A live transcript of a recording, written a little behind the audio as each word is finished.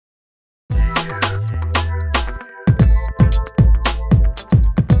Hey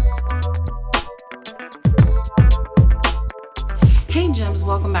gems,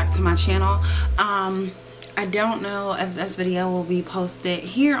 welcome back to my channel. I don't know if this video will be posted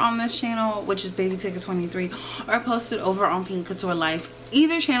here on this channel, which is BabyTiggaxoxo, or posted over on Pink Couture Life.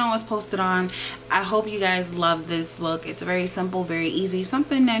 Either channel is posted on. I hope you guys love this look. It's very simple, very easy,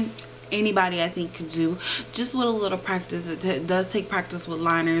 something that anybody I think could do just with a little practice. It does take practice with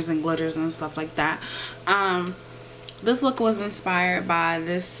liners and glitters and stuff like that. This look was inspired by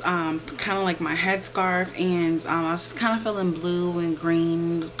this kind of like my headscarf, and I was just kind of feeling blue and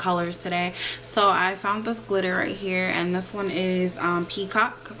green colors today, so I found this glitter right here, and this one is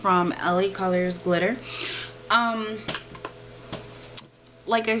Peacock from LA Colors Glitter.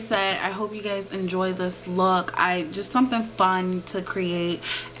 Like I said, I hope you guys enjoy this look. Just something fun to create.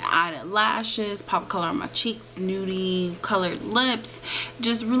 Added lashes, pop color on my cheeks, nudie colored lips,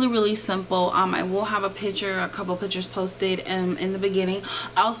 just really simple. I will have a couple pictures posted in the beginning.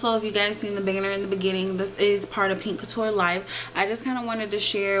 Also, if you guys seen the banner in the beginning, this is part of Pink Couture Life. I just kind of wanted to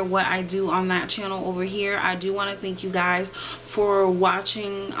share what I do on that channel over here. I do want to thank you guys for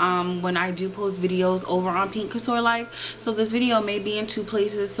watching when I do post videos over on Pink Couture Life. So this video may be in two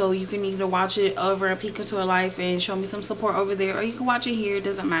places, so you can either watch it over at Pink Couture Life and show me some support over there, or you can watch it here. It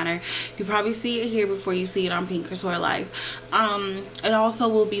doesn't matter. You probably see it here before you see it on Pink Couture Life. It also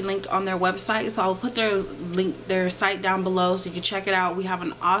will be linked on their website, so I'll put their site down below so you can check it out. We have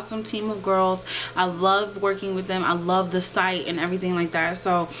an awesome team of girls. I love working with them. I love the site and everything like that,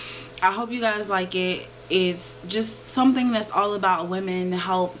 so I hope you guys like it. It's just something that's all about women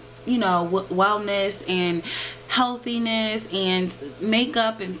help, you know, wellness and healthiness and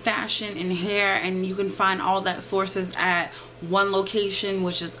makeup and fashion and hair, and you can find all that sources at one location,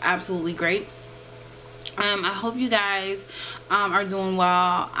 which is absolutely great. I hope you guys are doing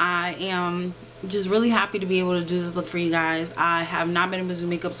well. I am just really happy to be able to do this look for you guys. I have not been able to do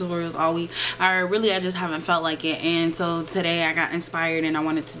makeup tutorials all week. I just haven't felt like it, and so today I got inspired and I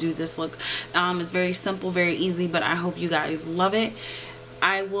wanted to do this look. It's very simple, very easy, but I hope you guys love it.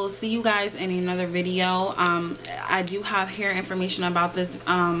 I will see you guys in another video. I do have hair information about this.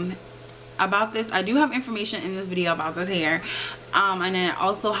 I do have information in this video about this hair, and then I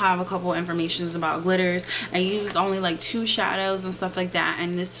also have a couple informations about glitters. I used only like 2 shadows and stuff like that,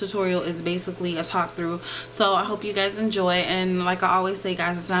 and this tutorial is basically a talk through. So I hope you guys enjoy, and like I always say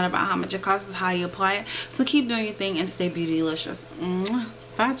guys, it's not about how much it costs, it's how you apply it. So keep doing your thing and stay beautylicious.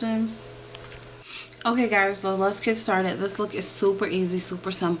 Bye gems. Okay guys, so let's get started. This look is super easy,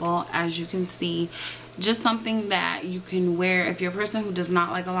 super simple, as you can see. Just something that you can wear if you're a person who does not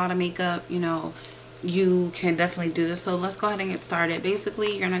like a lot of makeup, you know, you can definitely do this. So let's go ahead and get started.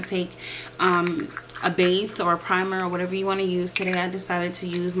 Basically, you're going to take a base or a primer or whatever you want to use. Today I decided to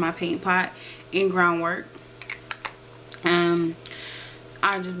use my paint pot in Groundwork.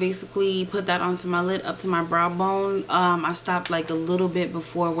 I just basically put that onto my lid up to my brow bone. I stopped like a little bit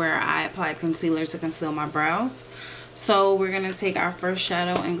before where I applied concealer to conceal my brows. So we're going to take our first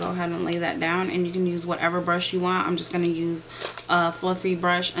shadow and go ahead and lay that down, and you can use whatever brush you want. I'm just going to use a fluffy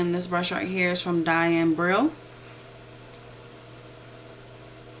brush, and this brush right here is from Diane Brill.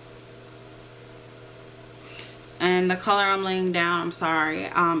 And the color I'm laying down, I'm sorry,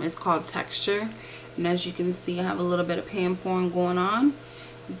 it's called Texture. And as you can see, I have a little bit of pan pouring going on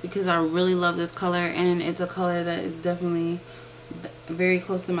because I really love this color, and it's a color that is definitely very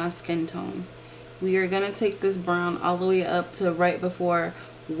close to my skin tone. We are going to take this brown all the way up to right before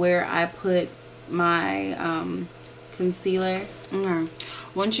where I put my concealer.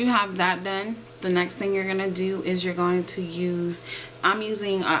 Once you have that done, the next thing you're going to do is you're going to use, I'm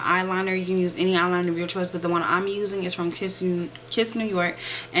using an eyeliner. You can use any eyeliner of your choice, but the one I'm using is from Kiss New York,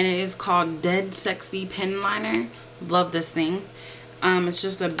 and it is called Dead Sexy Pen Liner. Love this thing. It's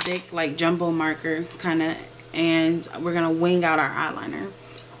just a big like jumbo marker kind of, and we're going to wing out our eyeliner.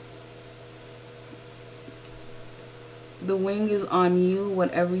 The wing is on you,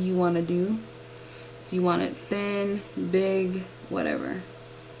 whatever you want to do. If you want it thin, big, whatever.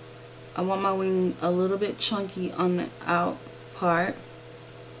 I want my wing a little bit chunky on the out part.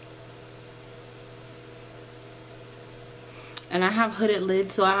 And I have hooded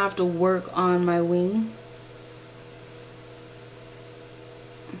lids, so I have to work on my wing.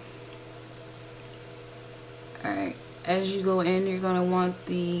 Alright, as you go in, you're going to want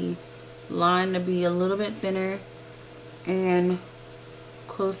the line to be a little bit thinner and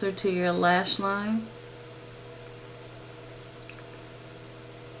closer to your lash line.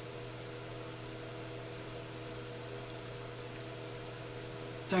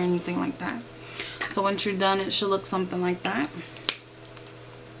 Or anything like that. So once you're done, it should look something like that.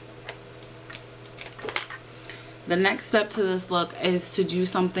 The next step to this look is to do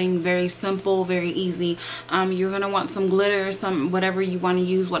something very simple, very easy. You're going to want some glitter, some whatever you want to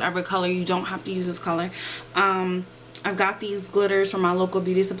use, whatever color. You don't have to use this color. I've got these glitters from my local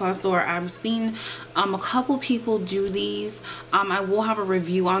beauty supply store. I've seen a couple people do these. I will have a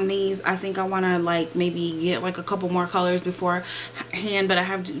review on these. I think I want to like maybe get like a couple more colors beforehand, but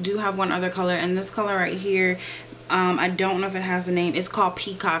I do have one other color, and this color right here, I don't know if it has the name. It's called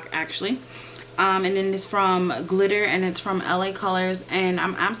Peacock actually. And then it's from Glitter, and it's from LA Colors, and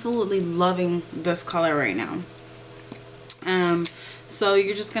I'm absolutely loving this color right now. So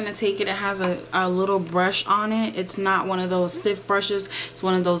you're just going to take it. It has a little brush on it. It's not one of those stiff brushes. It's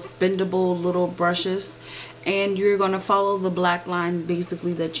one of those bendable little brushes. And you're going to follow the black line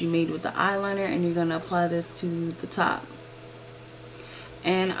basically that you made with the eyeliner, and you're going to apply this to the top.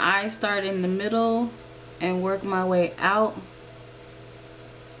 And I start in the middle and work my way out.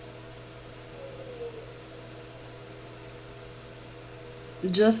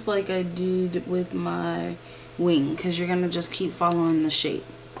 Just like I did with my wing, because you're going to just keep following the shape.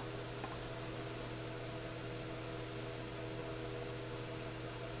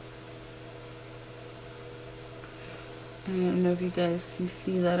 I don't know if you guys can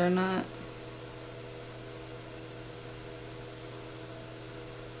see that or not.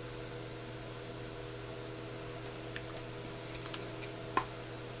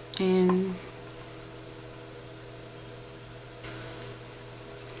 And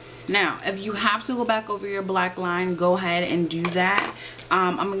now, if you have to go back over your black line, go ahead and do that.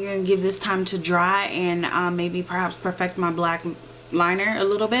 I'm going to give this time to dry and maybe perhaps perfect my black liner a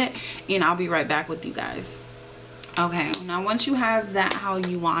little bit, and I'll be right back with you guys. Okay, now once you have that how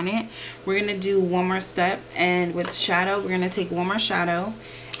you want it, we're going to do one more step, and with shadow, we're going to take one more shadow.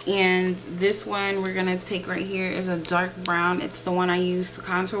 And this one we're going to take right here is a dark brown. It's the one I use to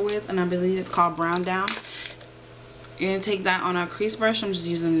contour with, and I believe it's called Brown Down. You're going to take that on a crease brush. I'm just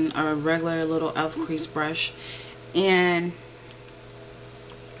using a regular little e.l.f. crease brush. And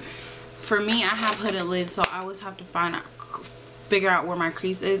for me, I have hooded lids, so I always have to figure out where my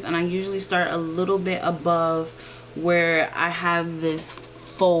crease is. And I usually start a little bit above where I have this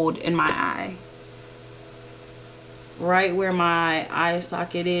fold in my eye. Right where my eye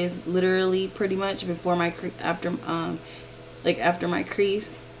socket is, literally pretty much before my after my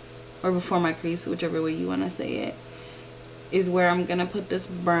crease, or before my crease, whichever way you want to say it, is where I'm gonna put this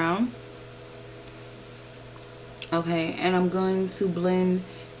brown. Okay, and I'm going to blend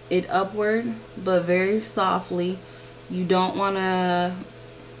it upward, but very softly. You don't wanna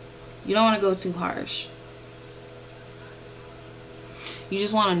go too harsh. You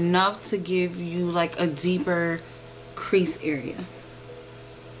just want enough to give you like a deeper crease area.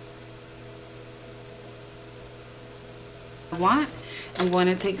 I'm going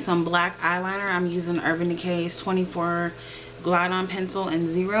to take some black eyeliner. I'm using Urban Decay's 24 Glide On Pencil in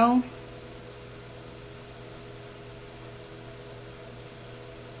 0.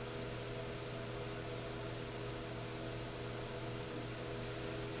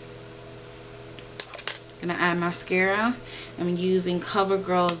 Gonna add mascara. I'm using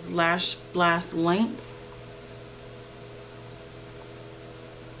CoverGirl's Lash Blast Length.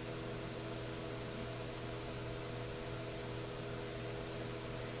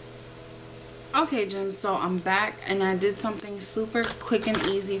 Okay, gems, so I'm back, and I did something super quick and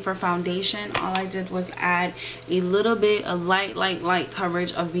easy for foundation. All I did was add a little bit of light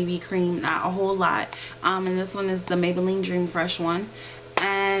coverage of BB cream, not a whole lot. And this one is the Maybelline Dream Fresh one.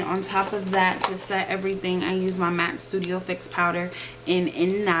 And on top of that, to set everything, I use my MAC Studio Fix powder in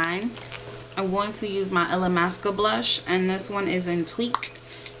N9. I'm going to use my Illamasqua blush, and this one is in Tweak.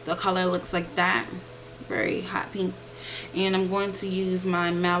 The color looks like that, very hot pink. And I'm going to use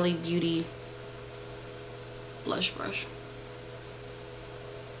my Mally Beauty blush brush.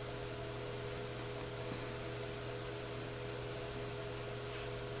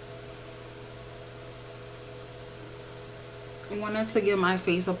 I wanted to give my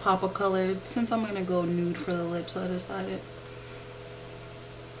face a pop of color. Since I'm gonna go nude for the lips, I decided.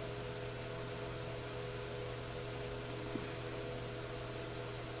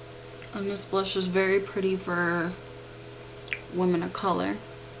 And this blush is very pretty for women of color.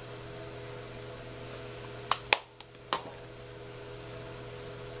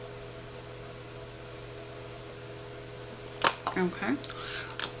 Okay,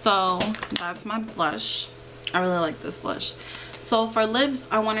 so that's my blush. I really like this blush. So for lips,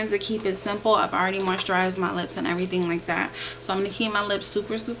 I wanted to keep it simple. I've already moisturized my lips and everything like that, so I'm going to keep my lips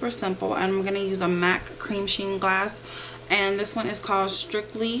super simple, and I'm going to use a MAC cream sheen glass, and this one is called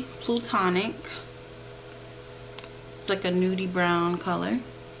Strictly Plutonic. It's like a nudie brown color.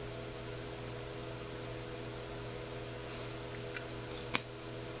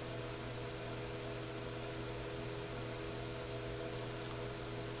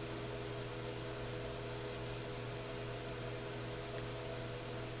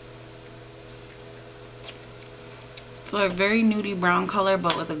 So a very nudie brown color,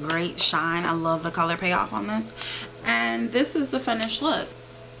 but with a great shine. I love the color payoff on this. And this is the finished look.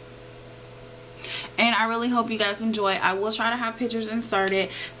 And I really hope you guys enjoy. I will try to have pictures inserted.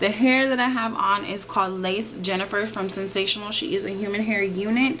 The hair that I have on is called Lace Jennifer from Sensational. She is a human hair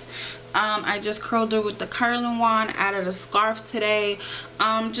unit. I just curled her with the curling wand, added a scarf today.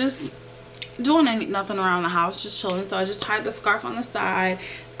 Just doing nothing around the house, just chilling. So I just tied the scarf on the side.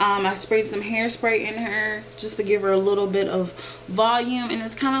 I sprayed some hairspray in her just to give her a little bit of volume, and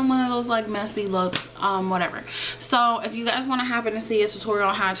it's kind of one of those like messy looks, whatever. So if you guys want to happen to see a tutorial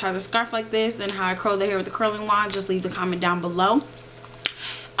on how to tie the scarf like this and how I curl the hair with the curling wand, just leave the comment down below.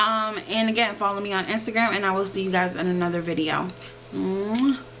 And again, follow me on Instagram, and I will see you guys in another video.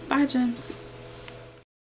 Bye, gems.